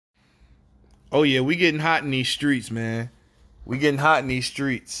Oh yeah, we getting hot in these streets, man. We getting hot in these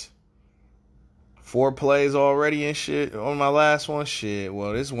streets. 4 plays already and shit on my last one. Shit,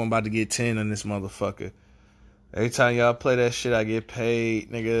 well, this one about to get 10 on this motherfucker. Every time y'all play that shit, I get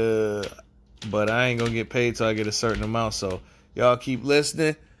paid, nigga. But I ain't gonna get paid till I get a certain amount. So y'all keep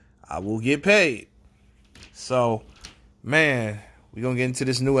listening. I will get paid. So, man, we're gonna get into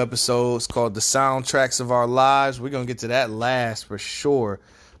this new episode. It's called The Soundtracks of Our Lives. We're gonna get to that last for sure.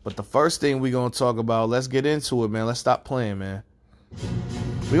 But the first thing we're gonna talk about, let's get into it, man. Let's stop playing, man.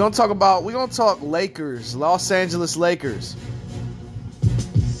 We're gonna talk Lakers, Los Angeles Lakers.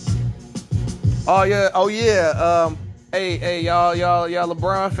 Oh yeah. Hey, y'all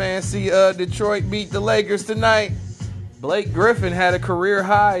LeBron fans see Detroit beat the Lakers tonight. Blake Griffin had a career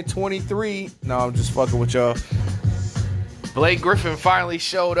high 23. No, I'm just fucking with y'all. Blake Griffin finally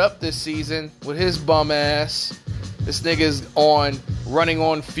showed up this season with his bum ass. This nigga's running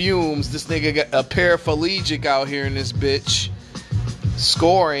on fumes. This nigga got a paraplegic out here in this bitch.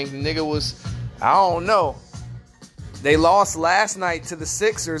 Scoring. The nigga was, I don't know. They lost last night to the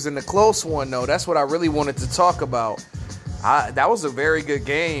Sixers in the close one, though. That's what I really wanted to talk about. That was a very good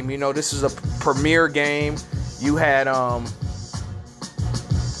game. You know, this is a premier game. You had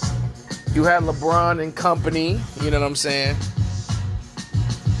LeBron and company, you know what I'm saying,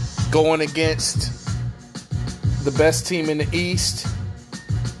 going against the best team in the East.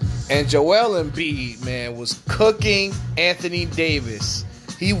 And Joel Embiid, man, was cooking Anthony Davis.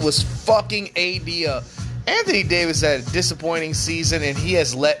 He was fucking AD up. Anthony Davis had a disappointing season, and he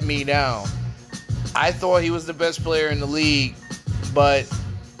has let me down. I thought he was the best player in the league, but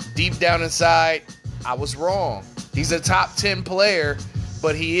deep down inside, I was wrong. He's a top 10 player,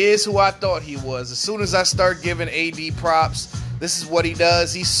 but he is who I thought he was. As soon as I start giving AD props, this is what he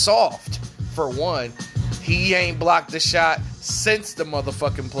does. He's soft, for one. He ain't blocked a shot since the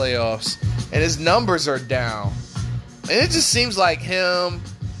motherfucking playoffs, and his numbers are down. And it just seems like him,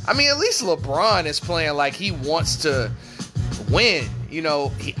 I mean, at least LeBron is playing like he wants to win. You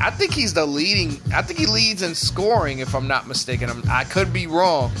know, I think he leads in scoring, if I'm not mistaken. I could be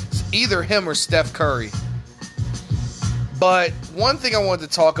wrong. It's either him or Steph Curry. But one thing I wanted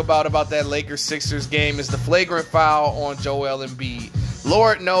to talk about that Lakers-Sixers game is the flagrant foul on Joel Embiid.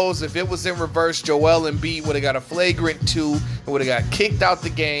 Lord knows if it was in reverse, Joel Embiid would have got a flagrant 2, would have got kicked out the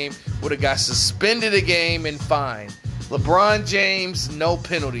game, would have got suspended a game and fined. LeBron James, no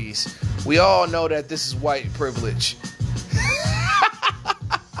penalties. We all know that this is white privilege.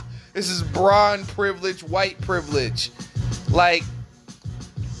 This is Bron privilege, white privilege. Like,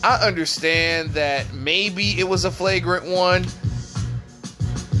 I understand that maybe it was a flagrant 1,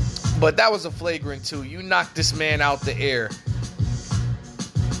 but that was a flagrant 2. You knocked this man out the air.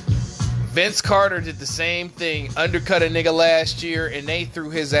 Vince Carter did the same thing, undercut a nigga last year, and they threw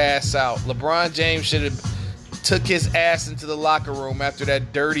his ass out. LeBron James should have took his ass into the locker room after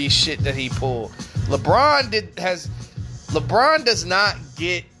that dirty shit that he pulled. LeBron does not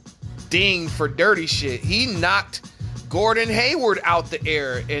get dinged for dirty shit. He knocked Gordon Hayward out the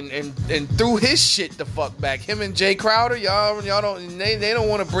air and threw his shit the fuck back. Him and Jay Crowder, y'all don't, they don't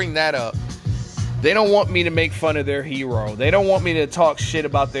want to bring that up. They don't want me to make fun of their hero. They don't want me to talk shit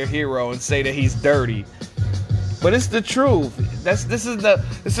about their hero and say that he's dirty. But it's the truth. This isn't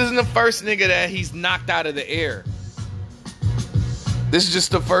the first nigga that he's knocked out of the air. This is just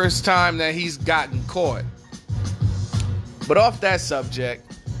the first time that he's gotten caught. But off that subject,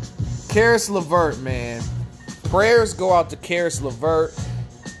 Karis LeVert, man. Prayers go out to Karis LeVert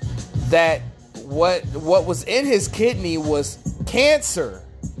that what was in his kidney was cancer.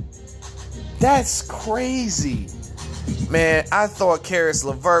 That's crazy. Man, I thought Karis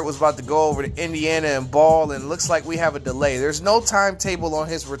LeVert was about to go over to Indiana and ball, and it looks like we have a delay. There's no timetable on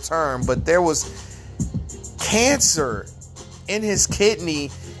his return, but there was cancer in his kidney,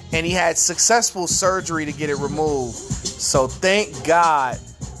 and he had successful surgery to get it removed. So thank God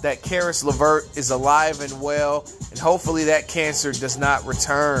that Karis LeVert is alive and well, and hopefully that cancer does not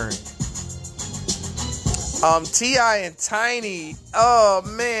return. T.I. and Tiny, oh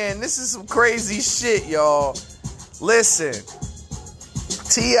man, this is some crazy shit, y'all. Listen,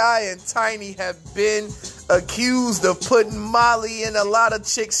 T.I. and Tiny have been accused of putting Molly in a lot of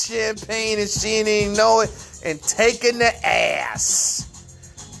chicks' champagne and she didn't even know it, and taking the ass.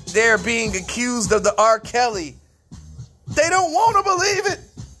 They're being accused of the R. Kelly. They don't want to believe it.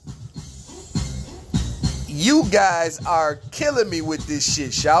 You guys are killing me with this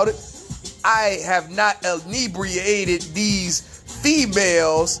shit, shout it. I have not inebriated these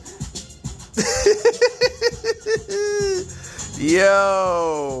females.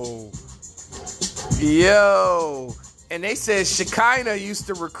 Yo. and they said Shekinah used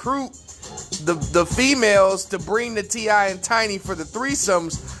to recruit the females to bring the T.I. and Tiny for the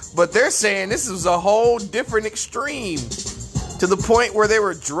threesomes, but they're saying this was a whole different extreme to the point where they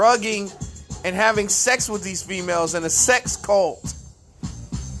were drugging and having sex with these females in a sex cult.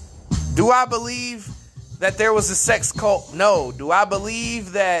 Do I believe that there was a sex cult? No. Do I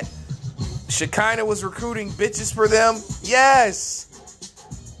believe that Shekinah was recruiting bitches for them? Yes.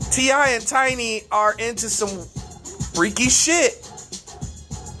 T.I. and Tiny are into some freaky shit.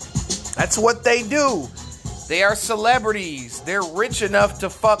 That's what they do. They are celebrities. They're rich enough to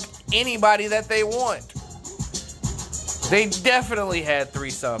fuck anybody that they want. They definitely had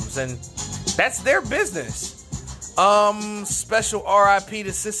threesomes, and that's their business. Special RIP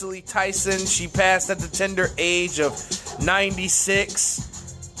to Cicely Tyson. She passed at the tender age of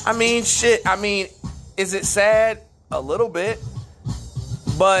 96. I mean, shit. I mean, is it sad? A little bit.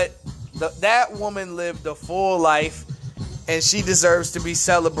 But that woman lived a full life, and she deserves to be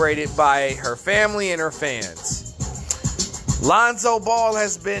celebrated by her family and her fans. Lonzo Ball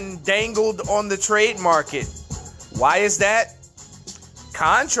has been dangled on the trade market. Why is that?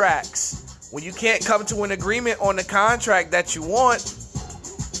 Contracts. When you can't come to an agreement on the contract that you want,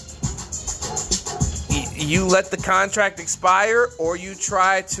 you let the contract expire, or you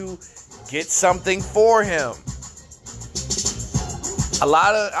try to get something for him.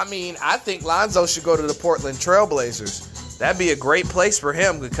 I think Lonzo should go to the Portland Trailblazers. That'd be a great place for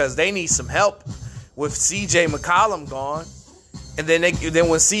him because they need some help with CJ McCollum gone. And then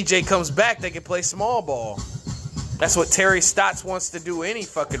when CJ comes back, they can play small ball. That's what Terry Stotts wants to do any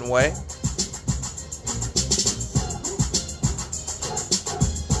fucking way.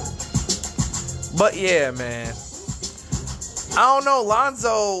 But yeah, man. I don't know.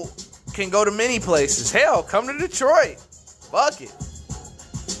 Lonzo can go to many places. Hell, come to Detroit. Fuck it.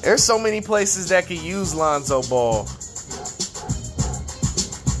 There's so many places that could use Lonzo Ball.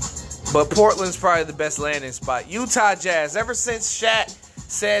 But Portland's probably the best landing spot. Utah Jazz. Ever since Shaq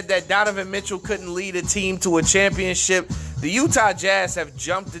said that Donovan Mitchell couldn't lead a team to a championship, the Utah Jazz have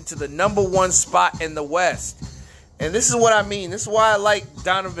jumped into the number one spot in the West. And this is what I mean. This is why I like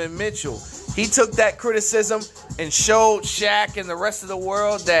Donovan Mitchell. He took that criticism and showed Shaq and the rest of the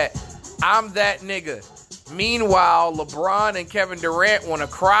world that I'm that nigga. Meanwhile, LeBron and Kevin Durant want to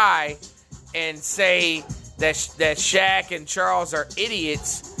cry and say that Shaq and Charles are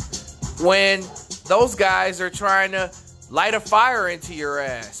idiots when those guys are trying to light a fire into your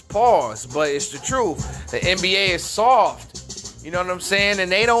ass. Pause. But it's the truth. The NBA is soft. You know what I'm saying?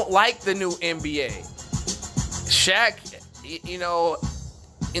 And they don't like the new NBA. Shaq,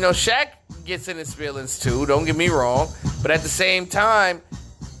 Shaq gets in his feelings too. Don't get me wrong. But at the same time,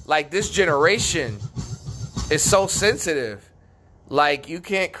 like, this generation is so sensitive. Like, you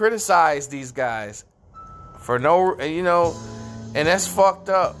can't criticize these guys for no, and that's fucked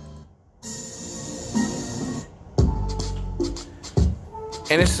up.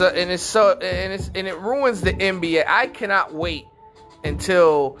 And it ruins the NBA. I cannot wait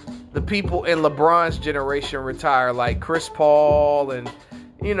until the people in LeBron's generation retire, like Chris Paul, and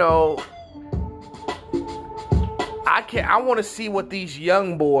I want to see what these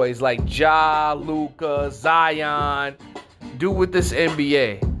young boys like Ja, Luka, Zion do with this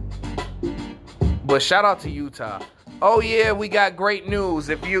NBA. But shout out to Utah. Oh yeah, we got great news.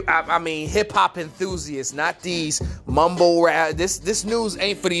 If you, hip hop enthusiasts, not these mumble rap. This news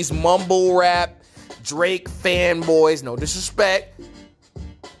ain't for these mumble rap Drake fanboys. No disrespect.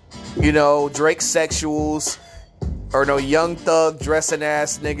 Drake sexuals or no Young Thug dressing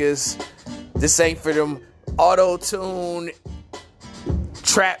ass niggas. This ain't for them auto-tune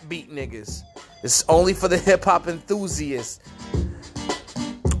trap beat niggas. It's only for the hip hop enthusiasts.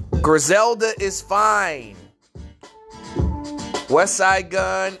 Griselda is fine. Westside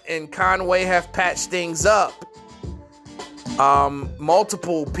Gunn and Conway have patched things up.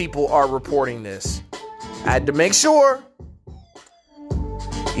 Multiple people are reporting this. I had to make sure.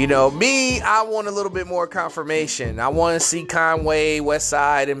 I want a little bit more confirmation. I want to see Conway,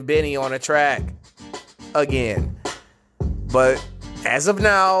 Westside, and Benny on a track again. But as of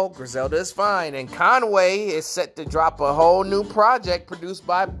now, Griselda is fine. And Conway is set to drop a whole new project produced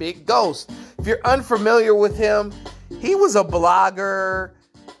by Big Ghost. If you're unfamiliar with him, he was a blogger.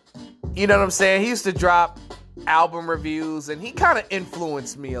 You know what I'm saying? He used to drop album reviews, and he kind of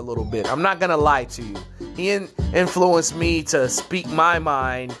influenced me a little bit. I'm not going to lie to you. He influenced me to speak my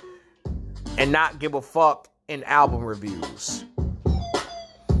mind and not give a fuck in album reviews.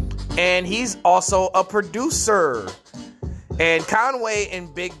 And he's also a producer. And Conway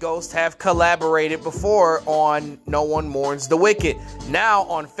and Big Ghost have collaborated before on No One Mourns the Wicked. Now,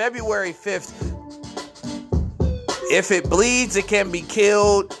 on February 5th, If It Bleeds, It Can Be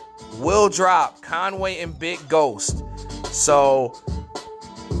Killed will drop. Conway and Big Ghost. So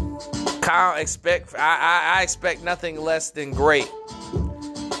I expect nothing less than great.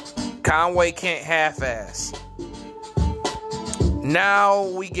 Conway can't half-ass. Now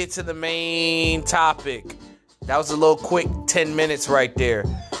we get to the main topic. That was a little quick 10 minutes right there.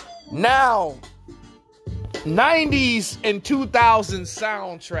 Now, 90s and 2000s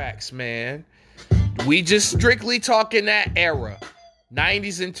soundtracks, man. We just strictly talking that era.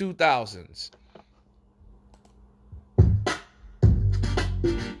 90s and 2000s.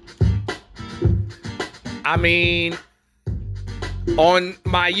 I mean, on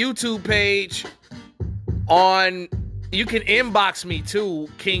my YouTube page, you can inbox me too,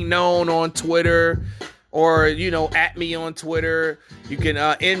 Kingknown on Twitter, or, at me on Twitter. You can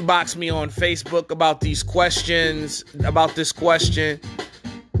inbox me on Facebook about this question.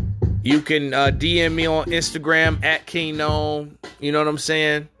 You can DM me on Instagram at Kingknown. You know what I'm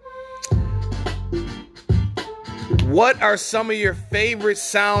saying? What are some of your favorite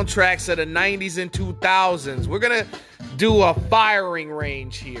soundtracks of the 90s and 2000s? We're going to do a firing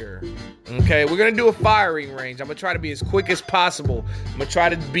range here. Okay, we're going to do a firing range. I'm going to try to be as quick as possible. I'm going to try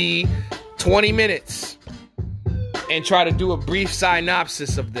to be 20 minutes and try to do a brief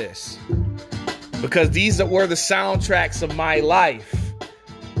synopsis of this. Because these were the soundtracks of my life.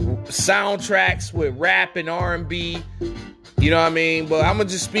 Soundtracks with rap and R&B. You know what I mean? But I'm going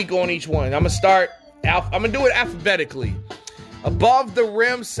to just speak on each one. I'm going to do it alphabetically. Above the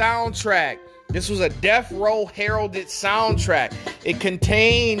Rim soundtrack. This was a Death Row heralded soundtrack. It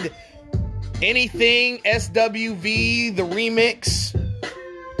contained anything SWV, the remix.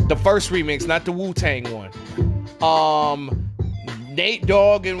 The first remix, not the Wu-Tang one. Nate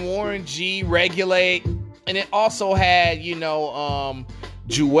Dogg and Warren G, Regulate. And it also had,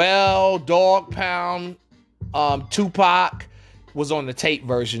 Jewel, Dog Pound, Tupac was on the tape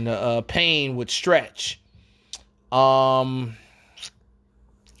version. Pain with Stretch.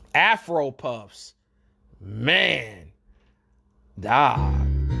 Afro Puffs. Man.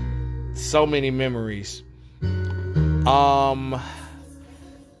 So many memories. One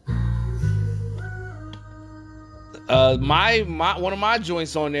of my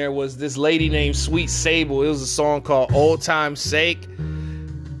joints on there was this lady named Sweet Sable. It was a song called Old Time's Sake.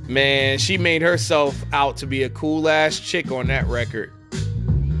 Man, she made herself out to be a cool ass chick on that record.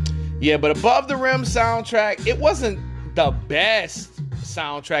 Yeah, but Above the Rim soundtrack, it wasn't the best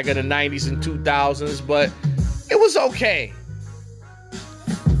soundtrack of the 90s and 2000s, but it was okay.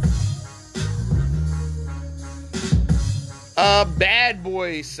 Bad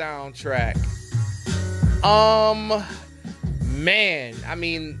Boys soundtrack. Man, I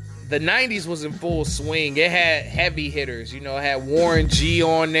mean, the 90s was in full swing. It had heavy hitters, it had Warren G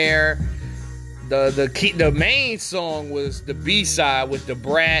on there. The main song was the B-side with the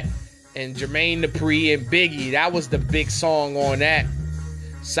Brat and Jermaine Dupri and Biggie. That was the big song on that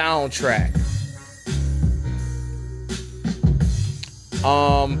soundtrack.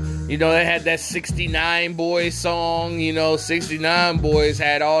 They had that 69 Boys song. 69 Boys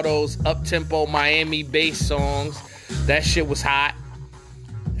had all those up-tempo Miami bass songs. That shit was hot.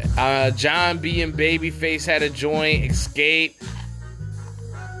 John B. and Babyface had a joint, Escape.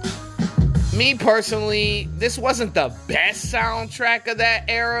 Me personally, this wasn't the best soundtrack of that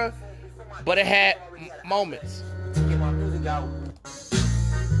era, but it had moments.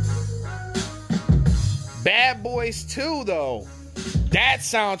 Bad Boys 2, though. That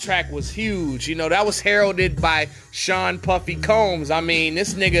soundtrack was huge. That was heralded by Sean Puffy Combs. I mean,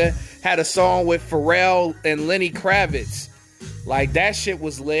 this nigga had a song with Pharrell and Lenny Kravitz. Like, that shit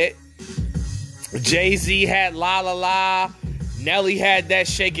was lit. Jay-Z had La La La. Nelly had that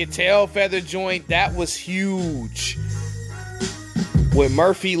Shake Your Tail Feather joint. That was huge. With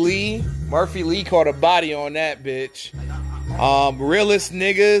Murphy Lee. Murphy Lee caught a body on that bitch. Realest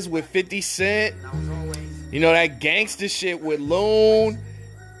Niggas with 50 Cent. That gangster shit with Loon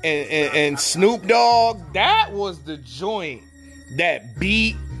and Snoop Dogg. That was the joint. That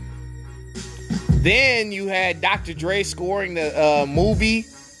beat. Then you had Dr. Dre scoring the movie.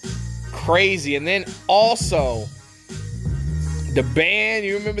 Crazy. And then also, the band,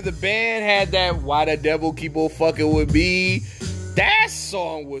 you remember the band had that Why the Devil Keep on Fucking With Me? That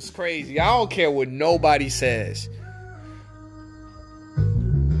song was crazy. I don't care what nobody says.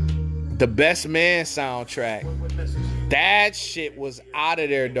 The Best Man soundtrack. That shit was out of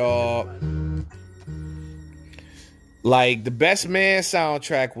there, dog. Like, the Best Man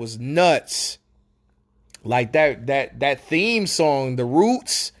soundtrack was nuts. Like, that theme song, The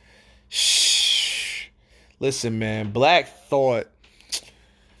Roots. Shh. Listen, man. Black Thought.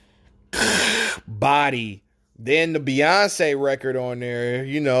 Body. Then the Beyonce record on there,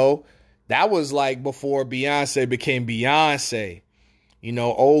 you know, that was like before Beyonce became Beyonce. You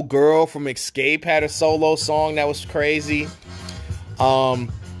know, Old Girl from Escape had a solo song that was crazy.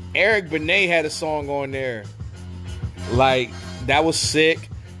 Eric Benet had a song on there. Like, that was sick.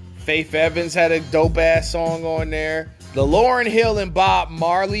 Faith Evans had a dope-ass song on there. The Lauryn Hill and Bob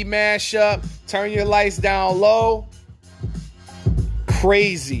Marley mashup, Turn Your Lights Down Low.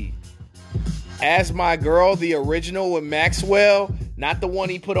 Crazy. As My Girl, the original with Maxwell, not the one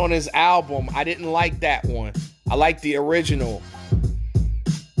he put on his album. I didn't like that one. I like the original.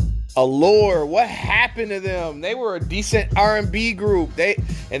 Allure, what happened to them? They were a decent R&B group.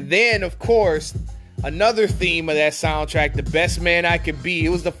 And then, of course, another theme of that soundtrack, The Best Man I Could Be. It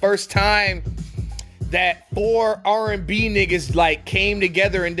was the first time that 4 R&B niggas like came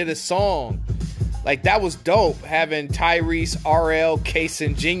together and did a song. Like, that was dope, having Tyrese, RL, Case,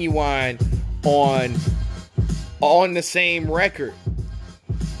 and Genuine on the same record.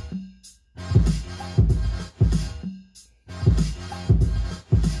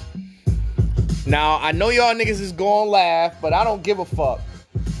 Now, I know y'all niggas is gonna laugh, but I don't give a fuck.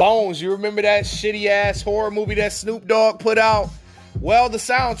 Bones, you remember that shitty ass horror movie that Snoop Dogg put out? Well, the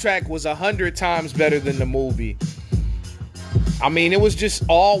soundtrack was 100 times better than the movie. I mean, it was just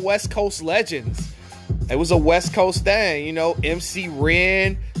all West Coast legends. It was a West Coast thing, you know, MC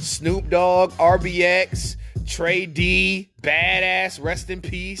Ren, Snoop Dogg, RBX, Trey D, Badass, rest in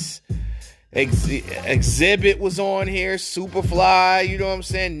peace. Exhibit was on here, Superfly, you know what I'm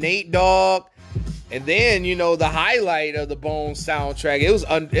saying, Nate Dogg. And then, you know, the highlight of the Bones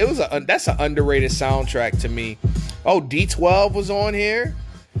soundtrack, that's an underrated soundtrack to me. Oh, D12 was on here.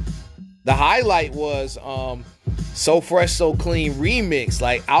 The highlight was So Fresh, So Clean remix,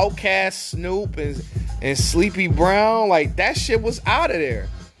 like Outkast, Snoop, and Sleepy Brown. Like, that shit was out of there.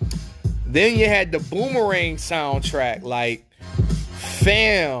 Then you had the Boomerang soundtrack, like,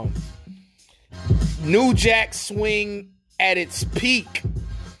 fam. New Jack Swing at its peak.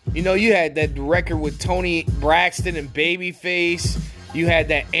 You know, you had that record with Tony Braxton and Babyface. You had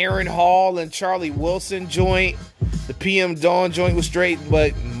that Aaron Hall and Charlie Wilson joint. The PM Dawn joint was straight,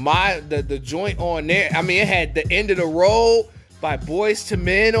 but the joint on there, I mean, it had The End of the Road by Boyz II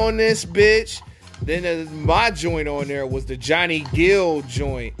Men on this bitch. Then my joint on there was the Johnny Gill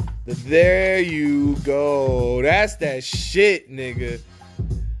joint. The There You Go. That's that shit, nigga.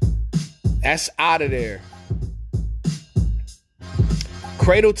 That's out of there.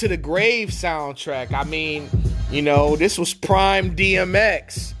 Cradle to the Grave soundtrack. I mean, you know, this was prime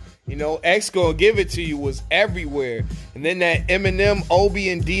DMX. You know, X Gonna Give It To You was everywhere. And then that Eminem, Obi,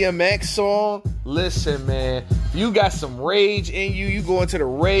 and DMX song. Listen, man, if you got some rage in you, you go into the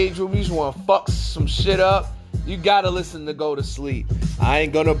rage room, you just want to fuck some shit up, you gotta listen to Go to Sleep. I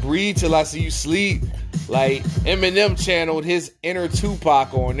ain't gonna breathe till I see you sleep. Like, Eminem channeled his inner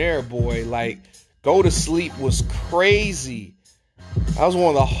Tupac on there, boy. Like, Go to Sleep was crazy. That was one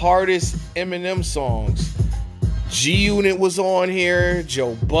of the hardest Eminem songs. G-Unit was on here.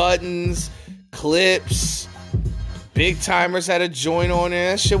 Joe Buttons, Clips, Big Timers had a joint on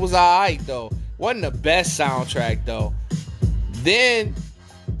there. That shit was alright, though. Wasn't the best soundtrack, though. Then,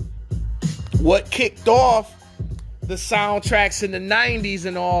 what kicked off the soundtracks in the 90s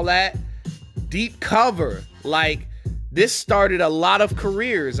and all that, deep cover. Like, this started a lot of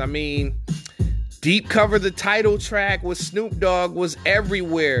careers. I mean, deep cover, the title track with Snoop Dogg, was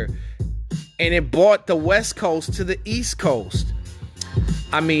everywhere. And it brought the West Coast to the East Coast.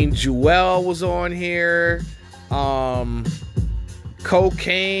 I mean, Jewel was on here.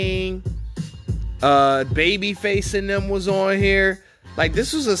 Cocaine. Babyface and them was on here. Like,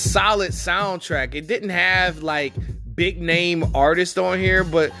 this was a solid soundtrack. It didn't have, like, big name artists on here,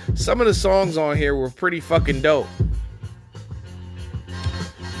 but some of the songs on here were pretty fucking dope.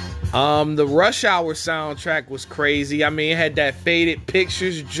 The Rush Hour soundtrack was crazy. I mean, it had that Faded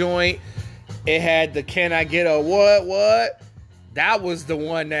Pictures joint. It had the Can I Get a What? That was the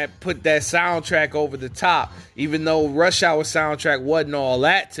one that put that soundtrack over the top. Even though Rush Hour soundtrack wasn't all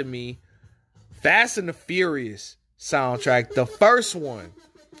that to me. Fast and the Furious soundtrack, the first one.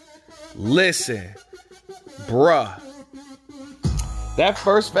 Listen, bruh. That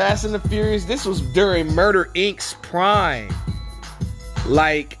first Fast and the Furious, this was during Murder Inc.'s prime.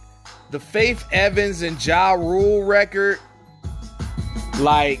 Like, the Faith Evans and Ja Rule record,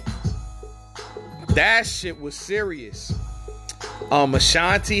 like, that shit was serious.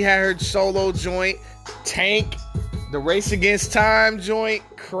 Ashanti had her solo joint. Tank, the Race Against Time joint,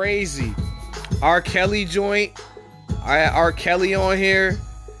 crazy. R. Kelly joint, I had R. Kelly on here.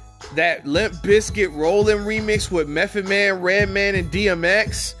 That Limp Bizkit Rollin' remix with Method Man, Redman, and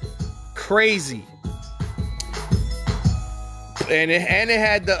DMX, crazy. And it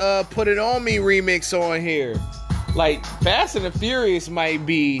had the Put It On Me remix on here. Like, Fast and the Furious might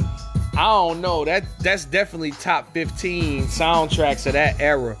be, I don't know, that's definitely top 15 soundtracks of that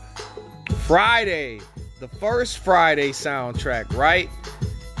era. Friday, the first Friday soundtrack, right?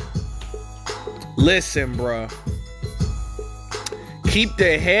 Listen, bruh. Keep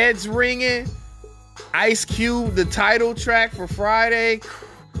Their Heads Ringing. Ice Cube, the title track for Friday.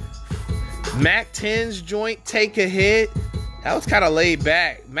 Mac 10's joint, Take a Hit. That was kind of laid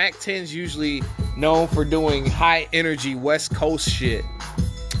back. Mac 10's usually known for doing high energy West Coast shit.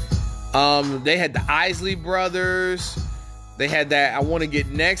 They had the Isley Brothers. They had that I Want to Get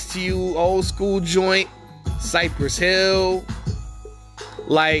Next to You old school joint. Cypress Hill.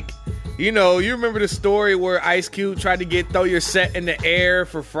 Like, you know, you remember the story where Ice Cube tried to throw your set in the air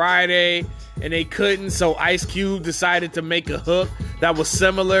for Friday and they couldn't, so Ice Cube decided to make a hook that was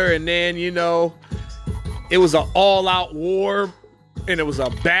similar, and then, you know, it was an all-out war and it was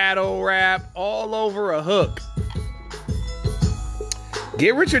a battle rap all over a hook.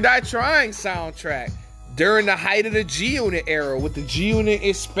 Get Rich or Die Trying soundtrack during the height of the G-Unit era with the G-Unit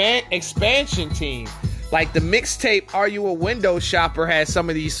expansion team. Like, the mixtape Are You a Window Shopper has some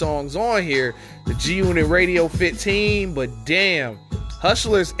of these songs on here. The G-Unit Radio 15, but damn.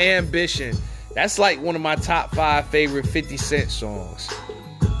 Hustler's Ambition. That's like one of my top 5 favorite 50 Cent songs.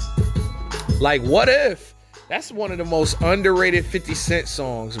 Like, What If? That's one of the most underrated 50 Cent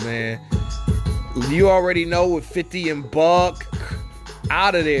songs, man. You already know, with 50 and Buck,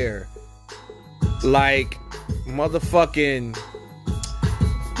 out of there. Like, motherfucking,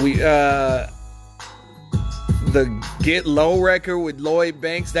 the Get Low record with Lloyd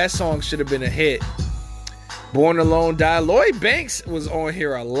Banks, that song should have been a hit. Born Alone, Die. Lloyd Banks was on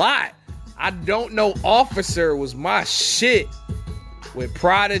here a lot. I Don't Know Officer was my shit. With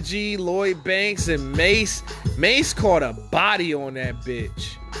Prodigy, Lloyd Banks, and Mace. Mace caught a body on that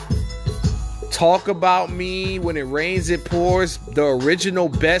bitch. Talk About Me, When It Rains It Pours, the original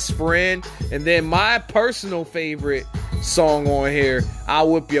Best Friend. And then my personal favorite song on here, I'll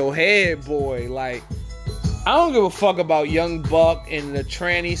Whip Your Head, Boy. Like, I don't give a fuck about Young Buck and the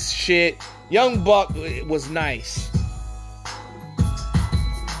tranny shit. Young Buck was nice.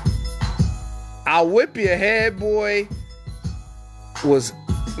 I'll Whip Your Head, Boy was,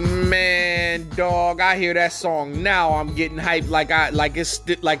 man, dog. I hear that song now, I'm getting hyped like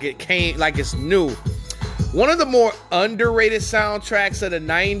it's new. One of the more underrated soundtracks of the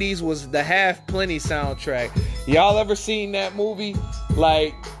 90s was the Half Plenty soundtrack. Y'all ever seen that movie?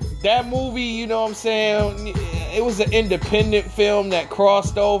 Like, that movie, you know what I'm saying? It was an independent film that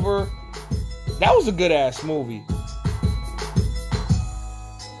crossed over. That was a good ass movie.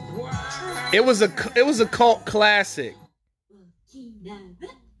 It was a cult classic.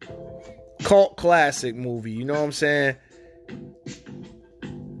 Cult classic movie, you know what I'm saying?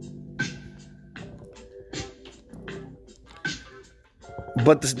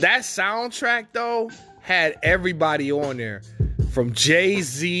 But that soundtrack, though, had everybody on there. From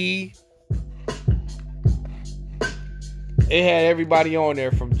Jay-Z. It had everybody on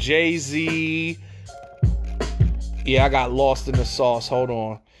there. From Jay-Z. Yeah, I got lost in the sauce. Hold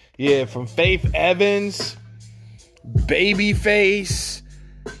on. Yeah, from Faith Evans. Babyface.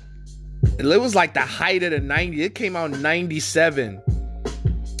 It was like the height of the 90s. It came out in 97.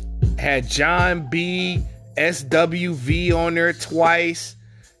 Had John B. SWV on there twice.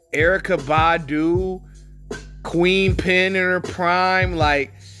 Erykah Badu. Queen Pen in her prime.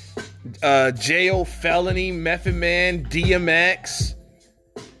 Like J.O. Felony, Method Man, DMX.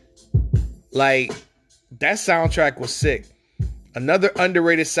 Like, that soundtrack was sick. Another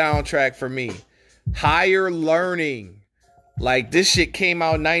underrated soundtrack for me. Higher Learning. Like, this shit came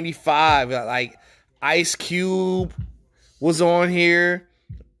out in 95. Like, Ice Cube was on here.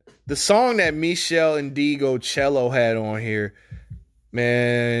 The song that Michelle Indigo Cello had on here,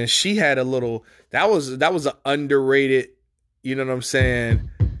 man, she had a little, that was an underrated, you know what I'm saying?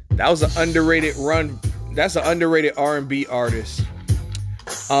 That was an underrated run. That's an underrated R&B artist.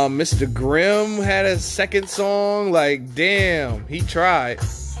 Mr. Grimm had a second song. Like, damn, he tried.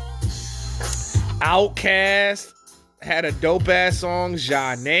 Outkast had a dope ass song.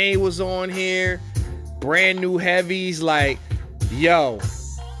 Janae was on here. Brand New Heavies. Like, yo,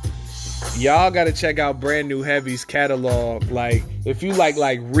 y'all gotta check out Brand New Heavies catalog. Like, if you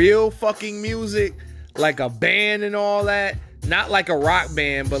like real fucking music, like a band and all that, not like a rock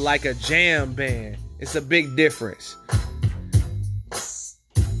band, but like a jam band, it's a big difference.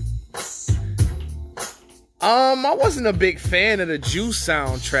 I wasn't a big fan of the Juice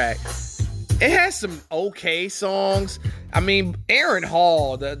soundtrack. It has some okay songs. I mean, Aaron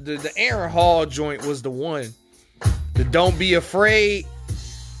Hall, the Aaron Hall joint was the one. The Don't Be Afraid,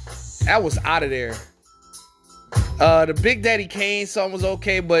 that was out of there. The Big Daddy Kane song was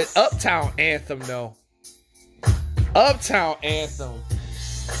okay, but Uptown Anthem though. Uptown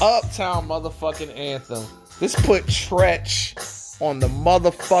motherfucking anthem. This put Tretch on the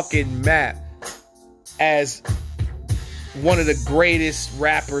motherfucking map as one of the greatest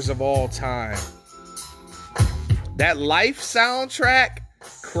rappers of all time. That Life soundtrack,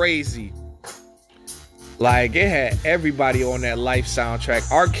 crazy. Like, it had everybody on that Life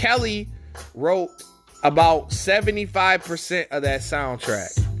soundtrack. R. Kelly wrote about 75% of that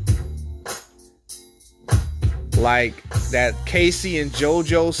soundtrack. Like, that Casey and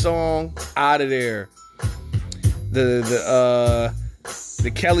JoJo song, out of there. The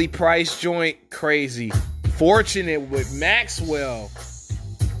Kelly Price joint, crazy. Fortunate with Maxwell,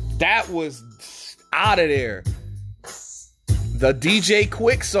 that was out of there. The DJ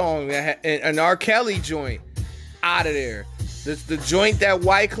Quick song and R. Kelly joint, out of there. The joint that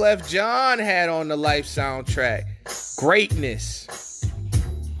Wyclef Jean had on the Life soundtrack, greatness.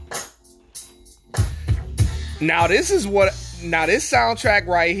 Now this soundtrack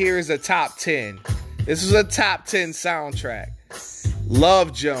right here is a top 10. This is a top 10 soundtrack.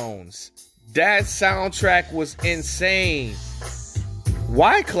 Love Jones. That soundtrack was insane.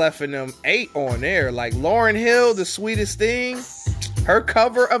 Wyclef and them ate on there. Like Lauryn Hill, The Sweetest Thing, her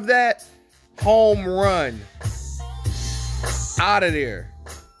cover of that, home run. Out of there.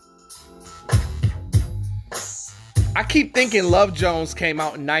 I keep thinking Love Jones came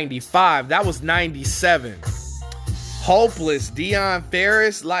out in 95. That was 97. Hopeless, Deion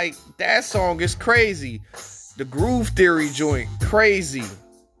Ferris, like, that song is crazy. The Groove Theory joint, crazy.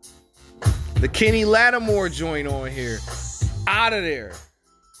 The Kenny Lattimore joint on here, out of there.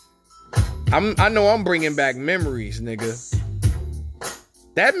 I know I'm bringing back memories, nigga.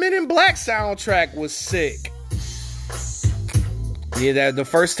 That Men in Black soundtrack was sick. Yeah, that the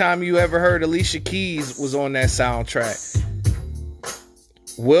first time you ever heard Alicia Keys was on that soundtrack.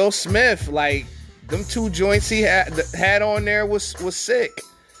 Will Smith, like, them two joints he had on there was sick.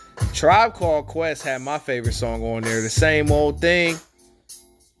 Tribe Called Quest had my favorite song on there. The Same Old Thing.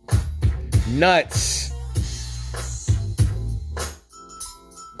 Nuts.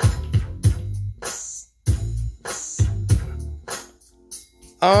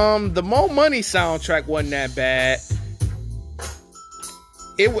 The Mo Money soundtrack wasn't that bad.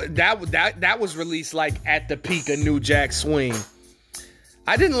 That was released like at the peak of New Jack Swing.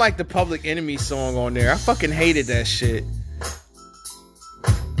 I didn't like the Public Enemy song on there. I fucking hated that shit.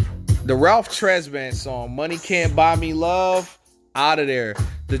 The Ralph Tresvant song, Money Can't Buy Me Love, out of there.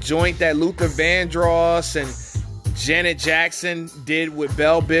 The joint that Luther Vandross and Janet Jackson did with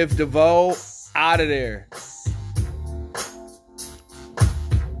Belle Biv DeVoe, out of there.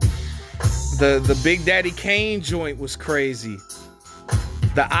 The Big Daddy Kane joint was crazy.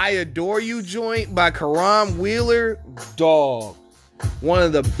 The I Adore You joint by Karam Wheeler, dog. One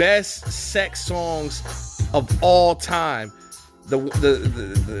of the best sex songs of all time.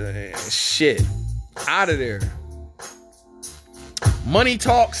 The shit, out of there. Money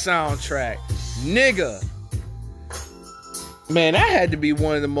Talk soundtrack, nigga. Man, that had to be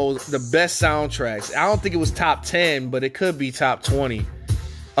one of the best soundtracks. I don't think it was top 10, but it could be top 20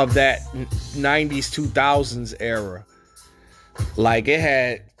 of that 90s 2000s era. Like, it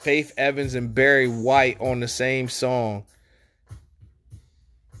had Faith Evans and Barry White on the same song.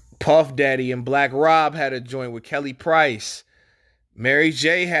 Puff Daddy and Black Rob had a joint with Kelly Price. Mary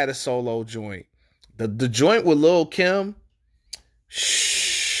J had a solo joint. The joint with Lil' Kim.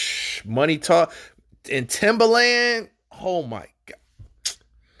 Money Talk. And Timbaland. Oh my God.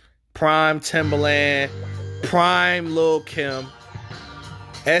 Prime Timbaland. Prime Lil' Kim.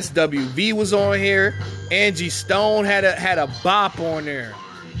 SWV was on here. Angie Stone had a bop on there.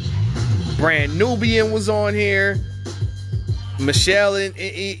 Brand Nubian was on here. Michelle and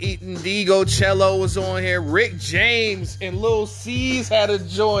Indigo Cello was on here. Rick James and Lil C's had a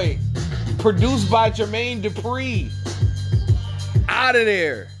joint. Produced by Jermaine Dupri. Out of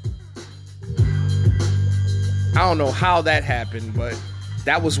there. I don't know how that happened, but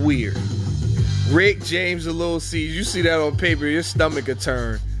that was weird. Rick James and Lil C's. You see that on paper, your stomach could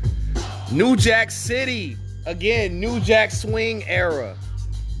turn. New Jack City. Again, New Jack Swing era.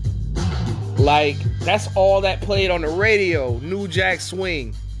 Like, that's all that played on the radio. New Jack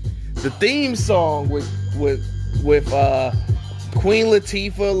Swing. The theme song with Queen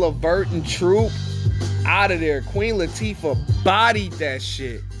Latifah, Levert, and Troop, out of there. Queen Latifah bodied that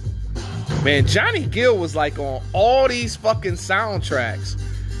shit. Man, Johnny Gill was like on all these fucking soundtracks.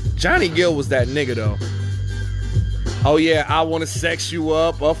 Johnny Gill was that nigga though. Oh yeah, I Wanna Sex You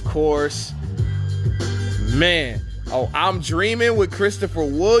Up, of course. Man, Oh, I'm Dreaming with Christopher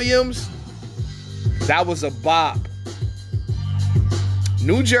Williams. That was a bop.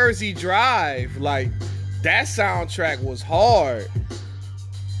 New Jersey Drive, like that soundtrack was hard.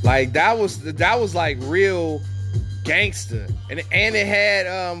 Like that was like real gangster. And it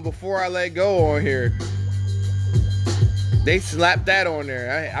had Before I Let Go on here. They slapped that on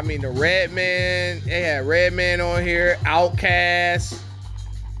there. I mean the Redman, they had Redman on here, Outkast,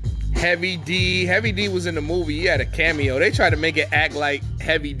 Heavy D. Heavy D was in the movie. He had a cameo. They tried to make it act like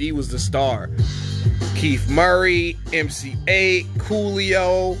Heavy D was the star. Keith Murray, MC8,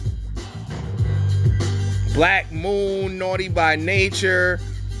 Coolio, Black Moon, Naughty by Nature,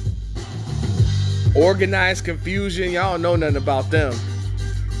 Organized Confusion. Y'all don't know nothing about them.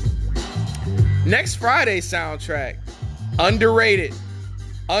 Next Friday soundtrack. Underrated.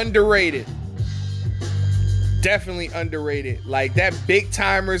 Definitely underrated. Like that Big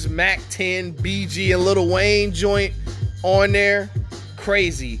Timers, Mac 10, BG, and Lil Wayne joint on there.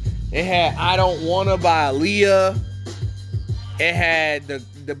 Crazy. It had I Don't Wanna by Aaliyah. It had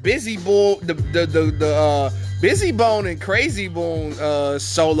the Busy Bull, the Busy Bone and Crazy Bone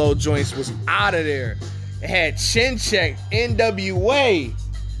solo joints was out of there. It had Chin Check, NWA,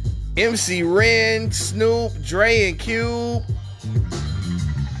 MC Ren, Snoop, Dre and Cube.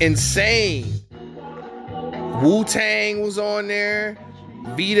 Insane. Wu-Tang was on there.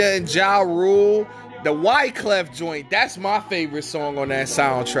 Vita and Ja Rule. The Wyclef joint, that's my favorite song on that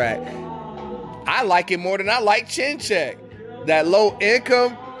soundtrack. I like it more than I like Chin Check. That Low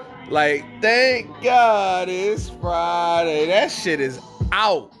Income, like, thank God it's Friday. That shit is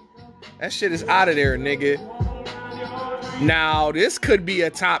out. That shit is out of there, nigga. Now, this could be a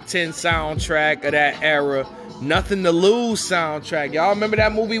top 10 soundtrack of that era. Nothing to Lose soundtrack. Y'all remember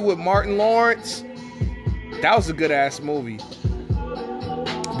that movie with Martin Lawrence? That was a good-ass movie.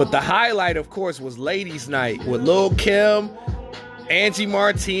 But the highlight, of course, was Ladies Night with Lil' Kim, Angie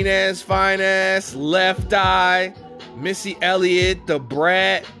Martinez, Fine Ass, Left Eye, Missy Elliott, The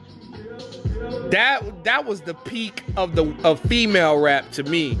Brat. That was the peak of female rap to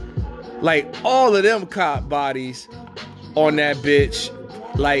me. Like, all of them cop bodies on that bitch.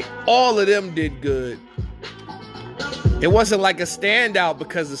 Like, all of them did good. It wasn't like a standout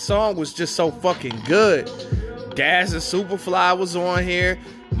because the song was just so fucking good. Daz and Superfly was on here.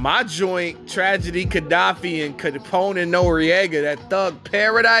 My joint, Tragedy, Gaddafi, and Capone and Noriega, that Thug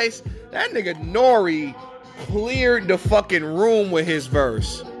Paradise, that nigga Nori cleared the fucking room with his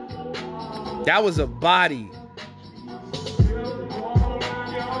verse. That was a body.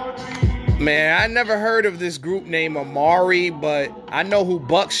 Man, I never heard of this group named Amari, but I know who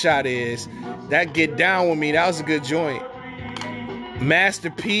Buckshot is. That Get Down With Me, that was a good joint.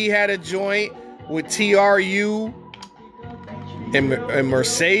 Master P had a joint with TRU. And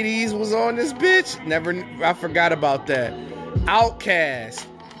Mercedes was on this bitch. I forgot about that. Outkast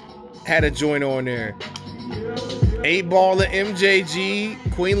had a joint on there. 8Ball and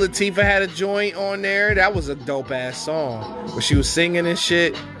MJG. Queen Latifah had a joint on there. That was a dope ass song where she was singing and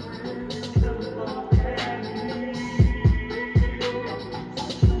shit.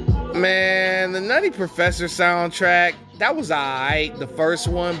 Man, the Nutty Professor soundtrack, that was alright, the first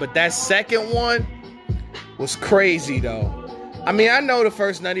one, but that second one was crazy though. I mean, I know the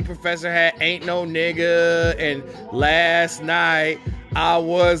first Nutty Professor had Ain't No Nigga and Last Night I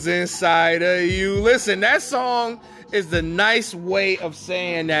Was Inside of You. Listen, that song is the nice way of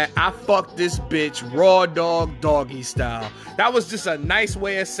saying that I fucked this bitch raw dog doggy style. That was just a nice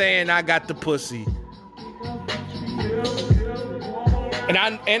way of saying I got the pussy.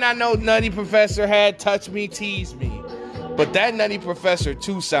 And I know Nutty Professor had Touch Me, Tease Me. But that Nutty Professor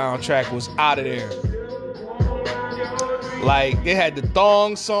 2 soundtrack was out of there. Like, it had the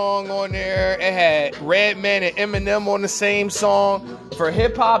Thong song on there. It had Redman and Eminem on the same song. For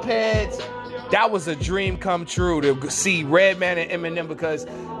hip-hop heads, that was a dream come true to see Redman and Eminem, because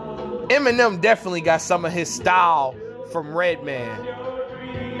Eminem definitely got some of his style from Redman.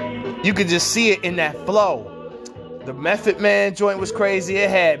 You could just see it in that flow. The Method Man joint was crazy. It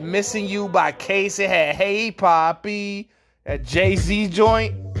had Missing You by Case. It had Hey Poppy. That Jay-Z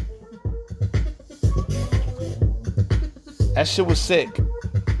joint. That shit was sick.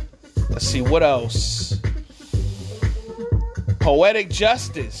 Let's see, what else? Poetic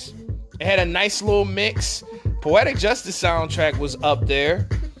Justice. It had a nice little mix. Poetic Justice soundtrack was up there.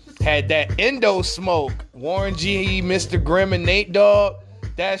 Had that Endo Smoke. Warren G, Mr. Grimm, and Nate Dogg.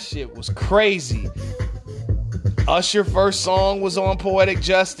 That shit was crazy. Usher first song was on Poetic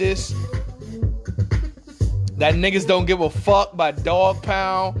Justice. That Niggas Don't Give a Fuck by Dog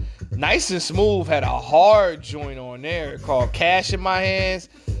Pound. Nice and Smooth had a hard joint on there called Cash in My Hands.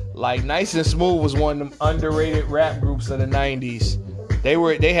 Like Nice and Smooth was one of them underrated rap groups of the 90s.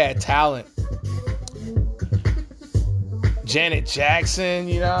 They had talent. Janet Jackson,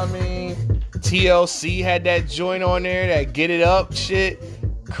 you know what I mean? TLC had that joint on there, that Get It Up shit.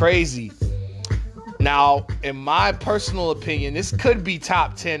 Crazy. Now, in my personal opinion, this could be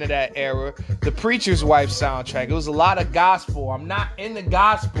top 10 of that era. The Preacher's Wife soundtrack. It was a lot of gospel. I'm not into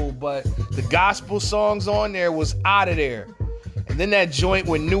gospel, but the gospel songs on there was out of there. And then that joint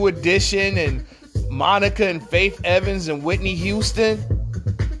with New Edition and Monica and Faith Evans and Whitney Houston.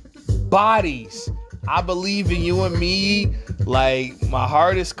 Bodies. I Believe in You and Me. Like, My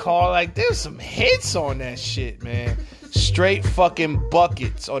Heart Is Called. Like, there's some hits on that shit, man. Straight fucking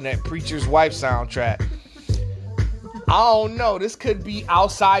buckets on that Preacher's Wife soundtrack. I don't know. This could be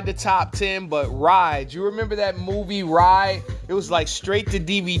outside the top 10, but Ride. You remember that movie, Ride? It was like straight to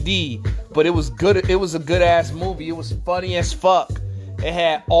DVD, but it was good. It was a good ass movie. It was funny as fuck. It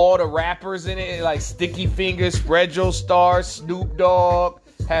had all the rappers in it, like Sticky Fingers, Fredro Starr, Snoop Dogg,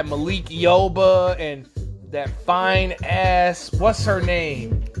 had Malik Yoba, and that fine ass, what's her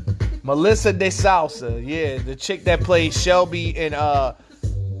name? Melissa De Salsa, yeah, the chick that played Shelby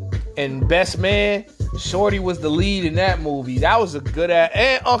in Best Man. Shorty was the lead in that movie. That was a good ass,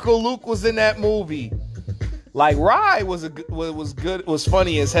 and Uncle Luke was in that movie. Like, Ride was good, was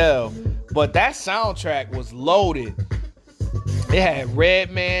funny as hell, but that soundtrack was loaded. It had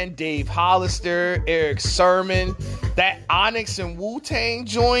Redman, Dave Hollister, Eric Sermon, that Onyx and Wu-Tang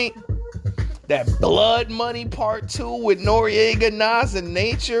joint. That Blood Money Part 2 with Noriega, Nas, and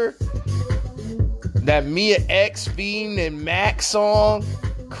Nature. That Mia X, Fiend, and Mac song.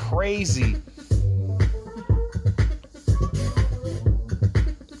 Crazy.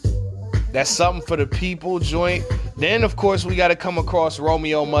 That's Something for the People joint. Then, of course, we got to come across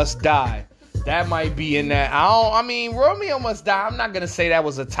Romeo Must Die. That might be in that. Romeo Must Die, I'm not going to say that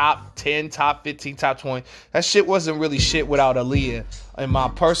was a top 10, top 15, top 20. That shit wasn't really shit without Aaliyah, in my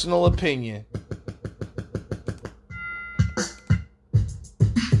personal opinion.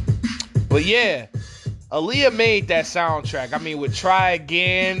 But yeah, Aaliyah made that soundtrack. I mean, with Try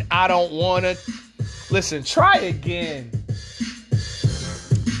Again, I Don't Wanna. Listen, Try Again.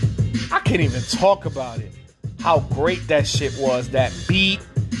 I can't even talk about it. How great that shit was. That beat.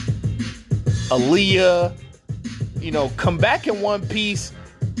 Aaliyah. You know, Come Back in One Piece.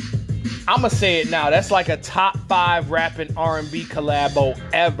 I'ma say it now. That's like a top 5 rapping R&B collabo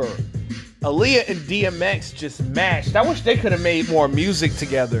ever. Aaliyah and DMX just mashed. I wish they could have made more music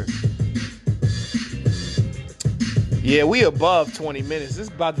together. Yeah, we above 20 minutes. This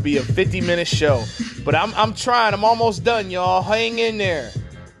is about to be a 50-minute show. But I'm trying. I'm almost done, y'all. Hang in there.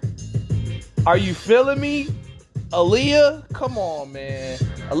 Are you feeling me? Aaliyah? Come on, man.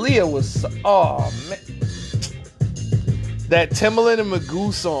 Aaliyah was... Oh, man. That Timbaland and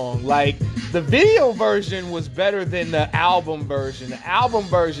Magoo song. Like, the video version was better than the album version. The album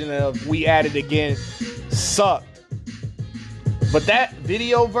version of We At It Again sucked. But that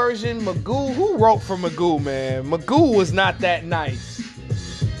video version, Magoo, who wrote for Magoo, man? Magoo was not that nice.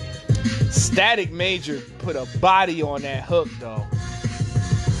 Static Major put a body on that hook, though.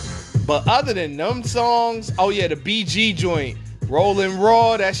 But other than them songs, oh yeah, the BG joint, Rollin'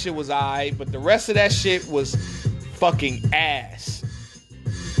 Raw, that shit was alright. But the rest of that shit was fucking ass.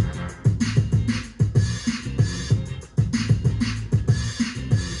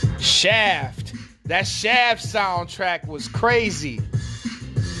 Shaft. That Shaft soundtrack was crazy.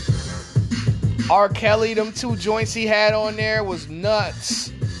 R. Kelly, them 2 joints he had on there was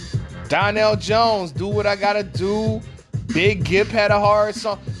nuts. Donnell Jones, Do What I Gotta Do. Big Gip had a hard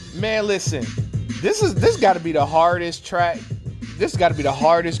song. Man, listen, this got to be the hardest track. This got to be the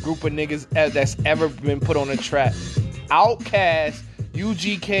hardest group of niggas that's ever been put on a track. Outkast,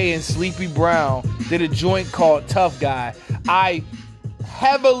 UGK, and Sleepy Brown did a joint called Tough Guy. I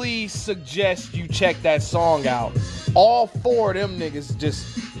heavily suggest you check that song out. All 4 of them niggas just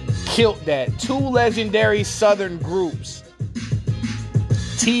killed that. 2 legendary Southern groups.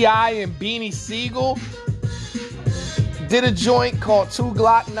 T.I. and Beanie Siegel did a joint called 2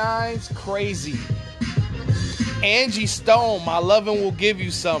 Glock 9s. Crazy. Angie Stone, My Lovin' Will Give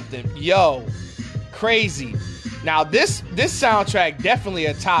You Something. Yo, crazy. Now this soundtrack definitely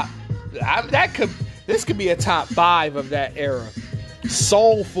a top. This could be a top 5 of that era.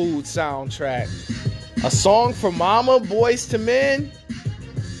 Soul Food soundtrack. A Song for Mama, Boys to Men.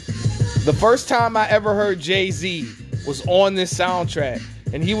 The first time I ever heard Jay-Z was on this soundtrack.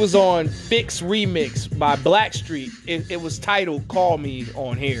 And he was on Fix Remix by Blackstreet. It was titled Call Me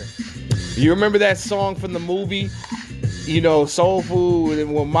on here. You remember that song from the movie? You know, Soul Food,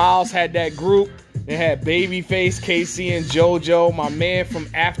 and when Miles had that group, and It had Babyface, KC, and JoJo, my man from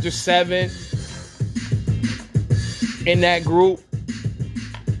After 7 in that group.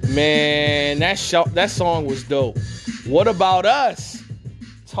 Man, that song was dope. What About Us?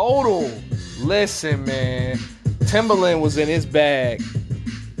 Total. Listen, man. Timbaland was in his bag.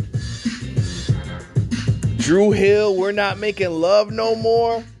 Drew Hill, We're Not Making Love No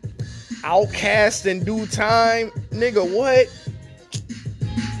More. Outkast in Due Time. Nigga, what?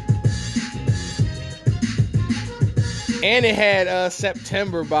 And it had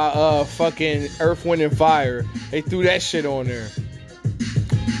September by fucking Earth, Wind, and Fire. They threw that shit on there.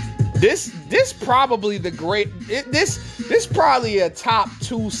 This probably the this probably a top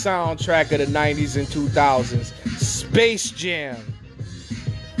 2 soundtrack of the 90s and 2000s. Space Jam.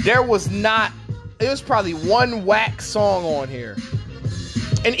 There was probably one whack song on here.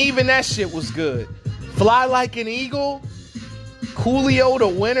 And even that shit was good. Fly Like an Eagle, Coolio the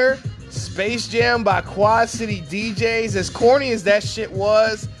Winner, Space Jam by Quad City DJs. As corny as that shit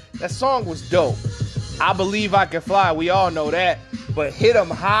was, that song was dope. I Believe I Can Fly, we all know that. But Hit 'Em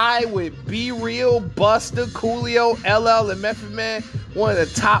High with Be Real, Busta, Coolio, LL, and Method Man. One of the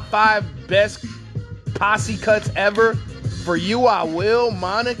top 5 best posse cuts ever. For You I Will,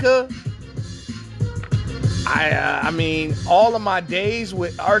 Monica. I mean, All of My Days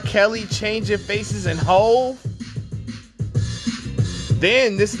with R. Kelly, Changing Faces, and Hove.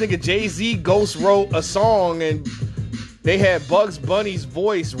 Then this nigga Jay-Z ghost wrote a song and they had Bugs Bunny's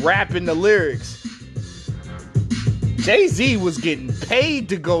voice rapping the lyrics. Jay-Z was getting paid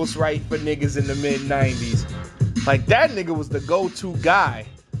to ghostwrite for niggas in the mid-90s. Like, that nigga was the go-to guy.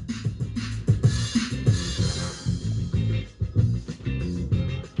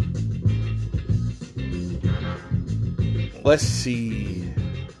 Let's see.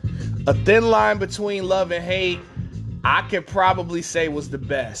 A Thin Line Between Love and Hate, I could probably say was the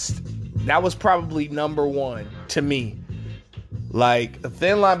best. That was probably number 1 to me. Like, A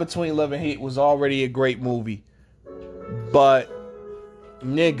Thin Line Between Love and Hate was already a great movie. But,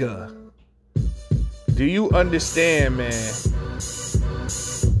 nigga, do you understand, man?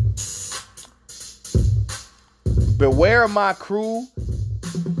 Beware of My Crew.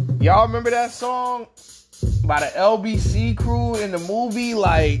 Y'all remember that song by the LBC crew in the movie?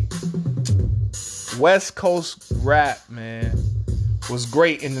 Like, West Coast rap, man, was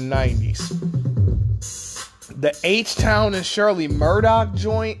great in the 90s. The H-Town and Shirley Murdoch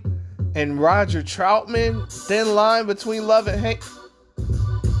joint and Roger Troutman, Thin Line Between Love and Hate.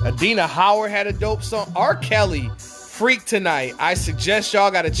 Adina Howard had a dope song. R. Kelly, Freak Tonight. I suggest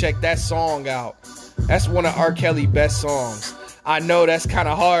y'all gotta check that song out. That's one of R. Kelly's best songs. I know that's kind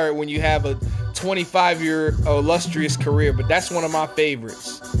of hard when you have a 25-year illustrious career, but that's one of my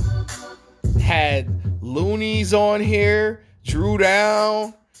favorites. Had Loonies on here, Drew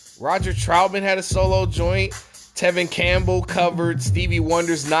Down, Roger Troutman had a solo joint, Tevin Campbell covered Stevie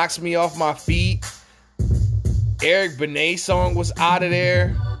Wonder's Knocks Me Off My Feet. Eric Benet song was out of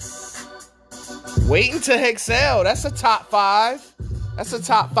there. Waiting to Exhale, that's a top 5. That's a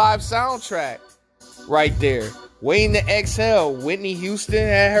top 5 soundtrack right there. Waiting to Exhale, Whitney Houston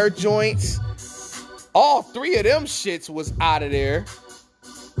had her joints. All 3 of them shits was out of there.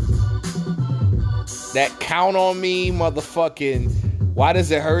 That Count on Me, motherfucking Why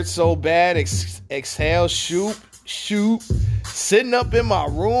Does It Hurt So Bad? Exhale, Shoot. Sitting Up in My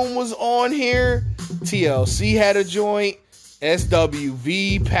Room was on here. TLC had a joint.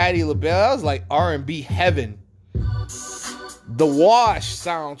 SWV, Patti LaBelle. That was like R&B heaven. The Wash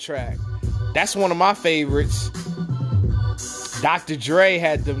soundtrack. That's one of my favorites. Dr. Dre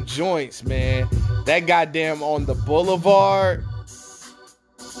had them joints, man. That goddamn On the Boulevard.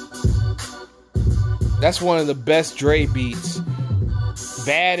 That's one of the best Dre beats.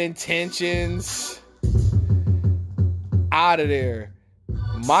 Bad Intentions. Out of there.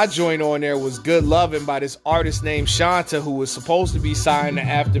 My joint on there was Good Lovin' by this artist named Shanta, who was supposed to be signed to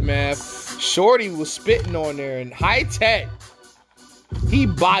Aftermath. Shorty was spitting on there, and High Tech, he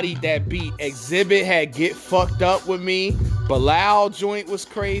bodied that beat. Exhibit had Get Fucked Up With Me. Bilal joint was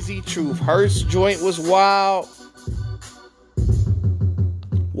crazy. Truth Hurts joint was wild.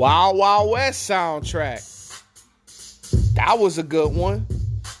 Wild Wild West soundtrack. That was a good one.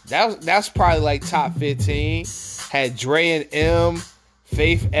 That's probably like top 15. Had Dre and M,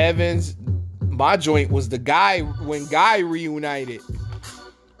 Faith Evans. My joint was the Guy when Guy reunited.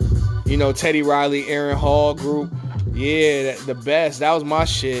 You know, Teddy Riley, Aaron Hall group. Yeah, the best. That was my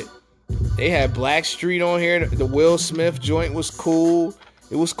shit. They had Blackstreet on here. The Will Smith joint was cool.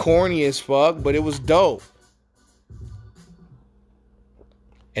 It was corny as fuck, but it was dope.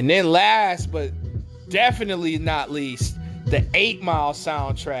 And then last, but definitely not least, The 8 Mile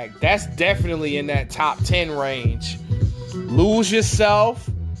soundtrack, that's definitely in that top 10 range. Lose Yourself,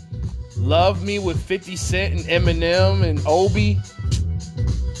 Love Me with 50 Cent and Eminem and Obi.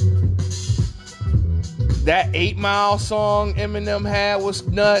 That 8 Mile song Eminem had was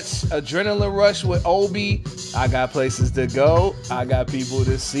nuts. Adrenaline Rush with Obi. I got places to go. I got people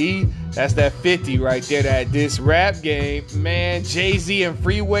to see. That's that 50 right there. That This Rap Game. Man, Jay-Z and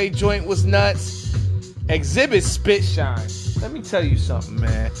Freeway joint was nuts. Exhibit Spit Shine. Let me tell you something,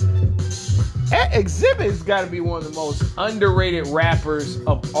 man. Exhibit's got to be one of the most underrated rappers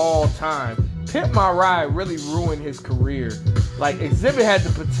of all time. Pimp My Ride really ruined his career. Like, Exhibit had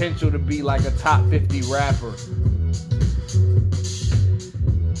the potential to be like a top 50 rapper.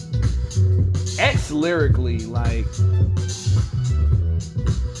 X lyrically, like,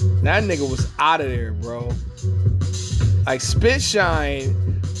 that nigga was out of there, bro. Like, Spit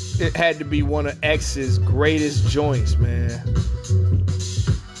Shine, it had to be one of X's greatest joints, man.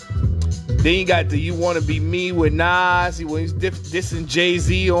 Then you got the You Wanna Be Me with Nas. He was dissing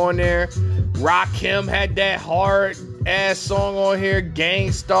Jay-Z on there. Rakim had that hard ass song on here.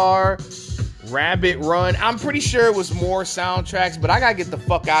 Gangstar, Rabbit Run. I'm pretty sure it was more soundtracks, but I gotta get the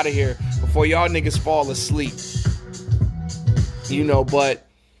fuck out of here before y'all niggas fall asleep. You know, but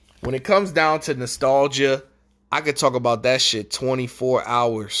when it comes down to nostalgia, I could talk about that shit 24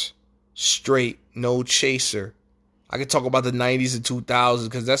 hours straight, no chaser. I could talk about the 90s and 2000s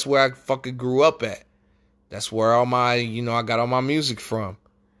because that's where I fucking grew up at. That's where all my, I got all my music from.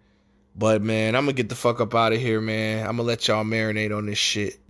 But, man, I'm going to get the fuck up out of here, man. I'm going to let y'all marinate on this shit.